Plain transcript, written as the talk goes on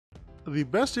The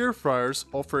best air fryers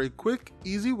offer a quick,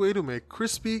 easy way to make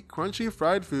crispy, crunchy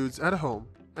fried foods at home,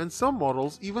 and some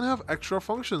models even have extra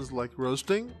functions like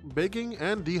roasting, baking,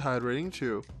 and dehydrating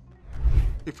too.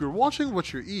 If you're watching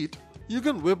what you eat, you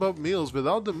can whip up meals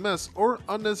without the mess or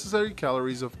unnecessary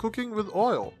calories of cooking with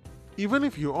oil. Even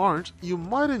if you aren't, you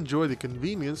might enjoy the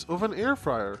convenience of an air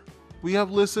fryer. We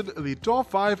have listed the top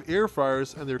 5 air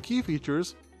fryers and their key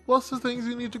features, plus the things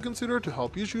you need to consider to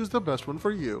help you choose the best one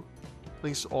for you.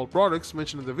 Links to all products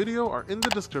mentioned in the video are in the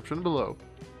description below.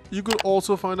 You could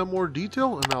also find a more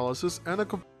detailed analysis and a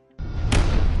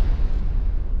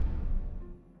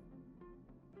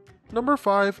Number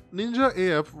 5. Ninja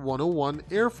AF101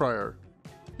 Air Fryer.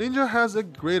 Ninja has a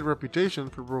great reputation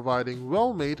for providing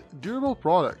well-made, durable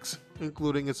products,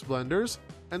 including its blenders,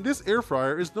 and this air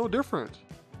fryer is no different.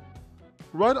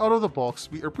 Right out of the box,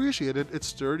 we appreciated its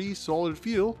sturdy, solid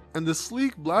feel, and the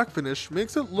sleek black finish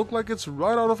makes it look like it's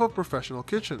right out of a professional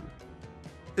kitchen.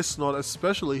 It's not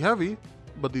especially heavy,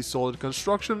 but the solid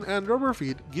construction and rubber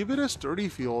feet give it a sturdy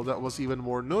feel that was even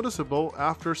more noticeable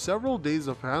after several days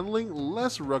of handling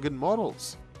less rugged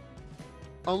models.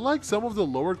 Unlike some of the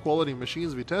lower quality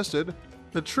machines we tested,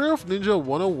 the tray of Ninja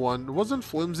 101 wasn't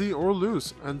flimsy or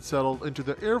loose and settled into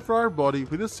the air fryer body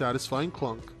with a satisfying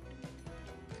clunk.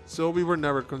 So we were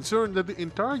never concerned that the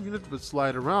entire unit would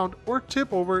slide around or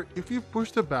tip over if you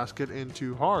pushed the basket in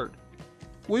too hard.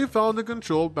 We found the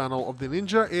control panel of the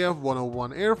Ninja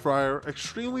AF101 air fryer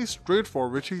extremely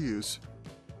straightforward to use.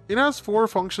 It has 4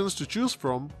 functions to choose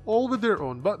from, all with their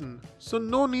own button, so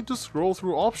no need to scroll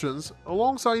through options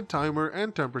alongside timer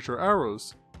and temperature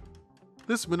arrows.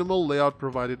 This minimal layout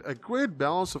provided a great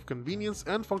balance of convenience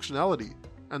and functionality,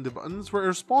 and the buttons were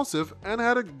responsive and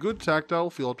had a good tactile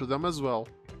feel to them as well.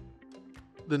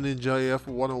 The Ninja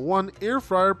AF101 air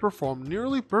fryer performed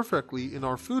nearly perfectly in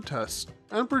our food tests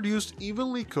and produced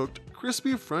evenly cooked,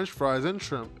 crispy French fries and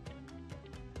shrimp.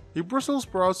 The Brussels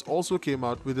sprouts also came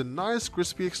out with a nice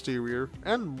crispy exterior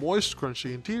and moist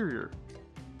crunchy interior.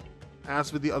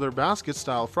 As with the other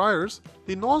basket-style fryers,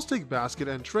 the non-stick basket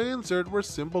and tray insert were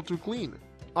simple to clean.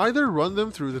 Either run them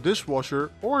through the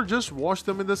dishwasher or just wash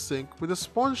them in the sink with a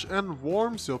sponge and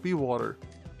warm soapy water.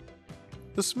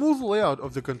 The smooth layout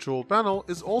of the control panel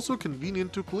is also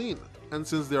convenient to clean, and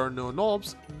since there are no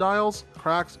knobs, dials,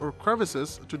 cracks, or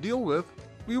crevices to deal with,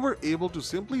 we were able to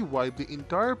simply wipe the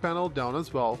entire panel down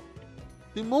as well.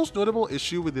 The most notable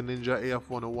issue with the Ninja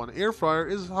AF101 air fryer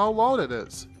is how loud it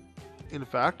is. In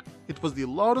fact, it was the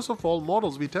loudest of all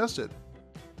models we tested.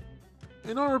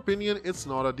 In our opinion, it's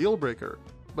not a deal breaker,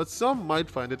 but some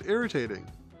might find it irritating.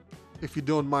 If you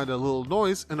don't mind a little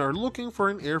noise and are looking for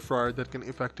an air fryer that can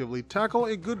effectively tackle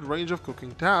a good range of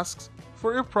cooking tasks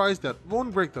for a price that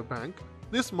won't break the bank,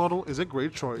 this model is a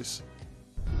great choice.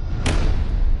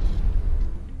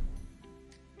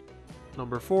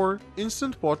 Number 4.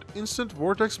 Instant Pot Instant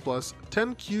Vortex Plus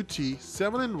 10QT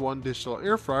 7-in-1 Digital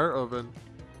Air Fryer Oven.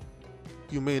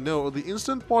 You may know the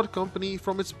Instant Pot company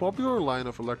from its popular line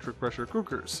of electric pressure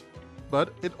cookers,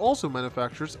 but it also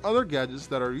manufactures other gadgets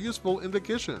that are useful in the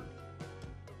kitchen.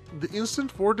 The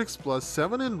Instant Vortex Plus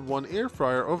 7-in-1 air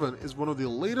fryer oven is one of the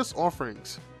latest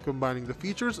offerings, combining the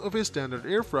features of a standard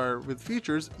air fryer with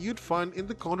features you'd find in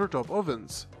the countertop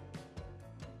ovens.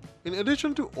 In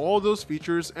addition to all those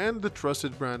features and the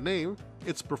trusted brand name,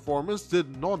 its performance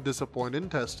did not disappoint in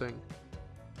testing.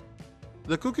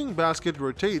 The cooking basket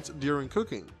rotates during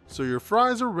cooking, so your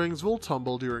fries or wings will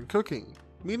tumble during cooking,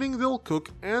 meaning they'll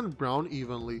cook and brown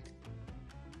evenly.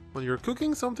 When you're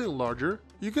cooking something larger,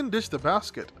 you can dish the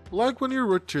basket, like when you're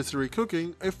rotisserie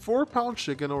cooking a 4-pound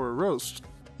chicken or a roast.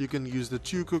 You can use the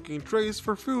 2 cooking trays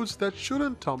for foods that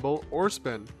shouldn't tumble or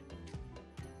spin.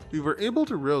 We were able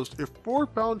to roast a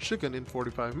 4-pound chicken in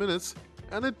 45 minutes,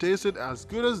 and it tasted as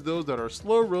good as those that are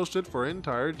slow roasted for an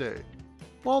entire day.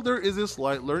 While there is a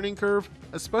slight learning curve,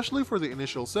 especially for the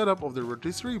initial setup of the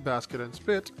rotisserie basket and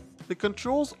spit, the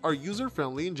controls are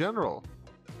user-friendly in general.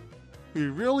 We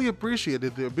really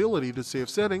appreciated the ability to save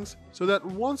settings so that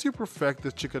once you perfect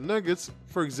the chicken nuggets,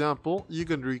 for example, you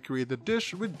can recreate the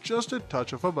dish with just a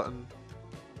touch of a button.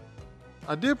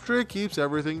 A dip tray keeps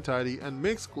everything tidy and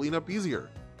makes cleanup easier,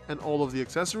 and all of the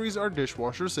accessories are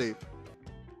dishwasher safe.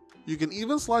 You can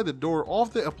even slide the door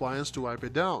off the appliance to wipe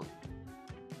it down.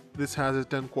 This has a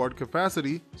 10-quart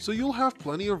capacity, so you'll have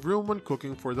plenty of room when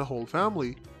cooking for the whole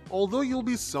family, although you'll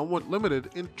be somewhat limited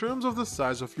in terms of the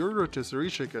size of your rotisserie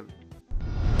chicken.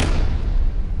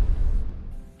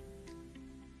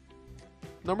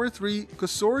 Number 3.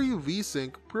 Cosori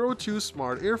V-Sync Pro 2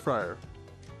 Smart Air Fryer.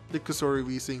 The Cosori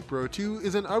V-Sync Pro 2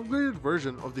 is an upgraded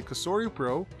version of the Cosori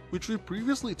Pro, which we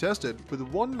previously tested with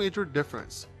one major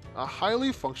difference: a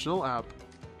highly functional app.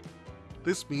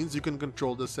 This means you can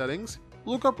control the settings,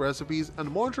 look up recipes,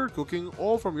 and monitor cooking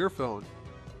all from your phone.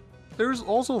 There is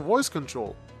also voice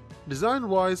control.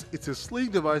 Design-wise, it's a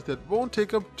sleek device that won't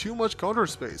take up too much counter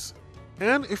space.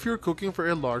 And if you're cooking for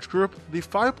a large group, the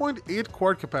 5.8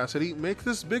 quart capacity makes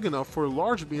this big enough for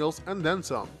large meals and then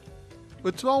some.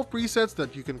 With 12 presets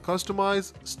that you can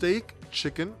customize: steak,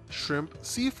 chicken, shrimp,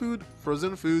 seafood,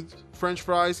 frozen foods, french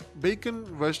fries, bacon,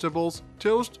 vegetables,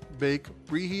 toast, bake,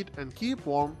 preheat, and keep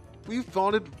warm, we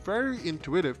found it very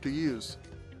intuitive to use.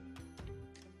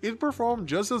 It performed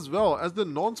just as well as the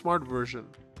non-smart version.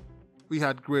 We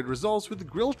had great results with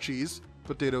grilled cheese,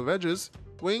 potato wedges,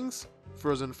 wings,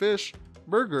 frozen fish,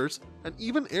 burgers, and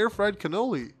even air-fried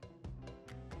cannoli.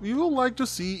 We would like to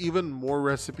see even more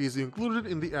recipes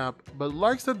included in the app, but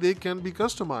likes that they can be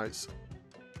customized.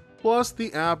 Plus,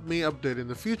 the app may update in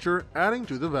the future, adding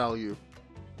to the value.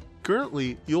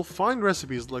 Currently, you'll find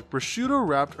recipes like prosciutto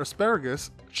wrapped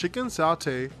asparagus, chicken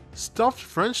sauté, stuffed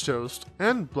French toast,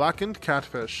 and blackened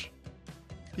catfish.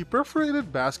 The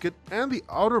perforated basket and the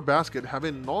outer basket have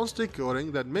a non-stick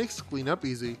coating that makes cleanup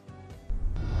easy.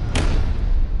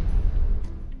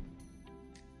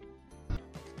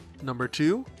 Number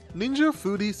 2. Ninja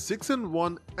Foodi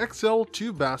 6-in-1 XL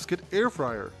 2 Basket Air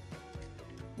Fryer.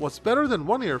 What's better than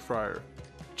one air fryer?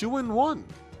 2-in-1!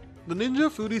 The Ninja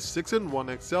Foodi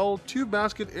 6-in-1 XL 2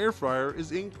 Basket Air Fryer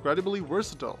is incredibly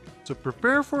versatile, so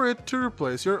prepare for it to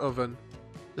replace your oven.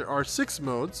 There are 6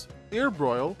 modes: air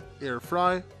broil, air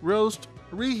fry, roast,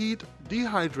 reheat,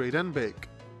 dehydrate, and bake.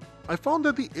 I found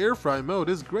that the air fry mode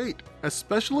is great,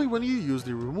 especially when you use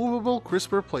the removable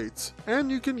crisper plates,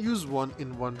 and you can use one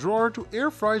in one drawer to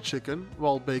air fry chicken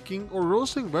while baking or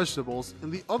roasting vegetables in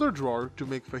the other drawer to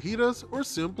make fajitas or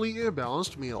simply a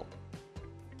balanced meal.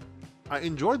 I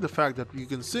enjoyed the fact that you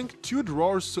can sync 2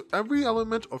 drawers so every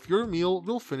element of your meal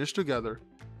will finish together.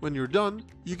 When you're done,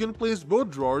 you can place both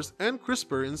drawers and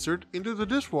crisper insert into the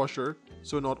dishwasher,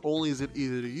 so not only is it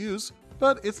easy to use,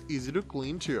 but it's easy to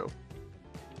clean too.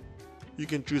 You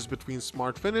can choose between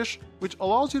Smart Finish, which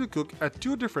allows you to cook at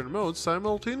 2 different modes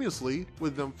simultaneously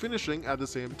with them finishing at the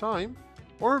same time,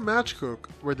 or Match Cook,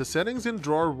 where the settings in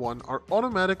drawer 1 are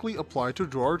automatically applied to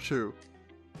drawer 2.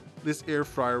 This air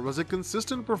fryer was a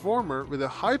consistent performer with a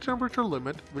high temperature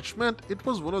limit, which meant it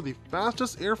was one of the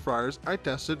fastest air fryers I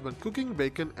tested when cooking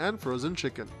bacon and frozen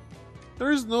chicken.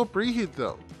 There is no preheat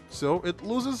though, so it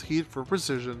loses heat for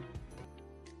precision.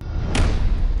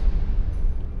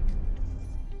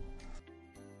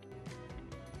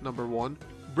 Number 1.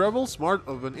 Breville Smart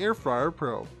Oven Air Fryer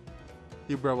Pro.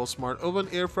 The Breville Smart Oven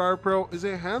Air Fryer Pro is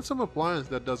a handsome appliance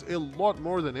that does a lot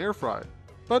more than air fry,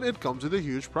 but it comes with a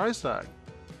huge price tag.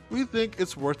 We think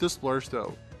it's worth the splurge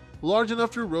though. Large enough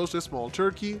to roast a small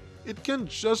turkey, it can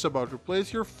just about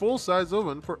replace your full-size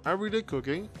oven for everyday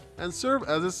cooking and serve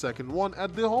as a second one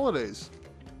at the holidays.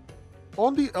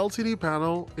 On the LCD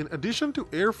panel, in addition to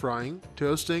air frying,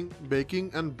 toasting,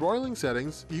 baking, and broiling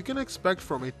settings you can expect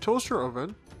from a toaster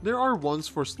oven, there are ones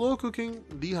for slow cooking,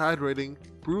 dehydrating,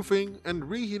 proofing, and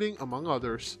reheating among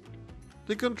others.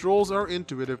 The controls are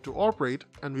intuitive to operate,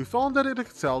 and we found that it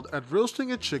excelled at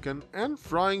roasting a chicken and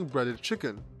frying breaded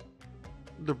chicken.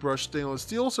 The brushed stainless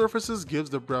steel surfaces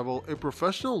gives the Breville a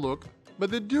professional look,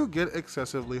 but they do get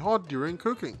excessively hot during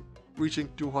cooking, reaching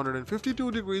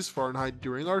 252 degrees Fahrenheit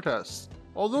during our tests,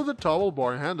 although the towel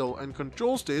bar handle and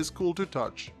control stays cool to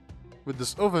touch. With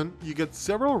this oven, you get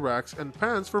several racks and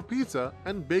pans for pizza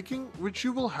and baking, which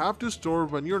you will have to store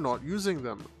when you're not using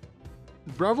them.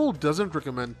 Breville doesn't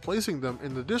recommend placing them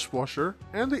in the dishwasher,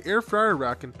 and the air fryer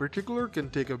rack in particular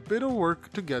can take a bit of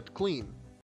work to get clean.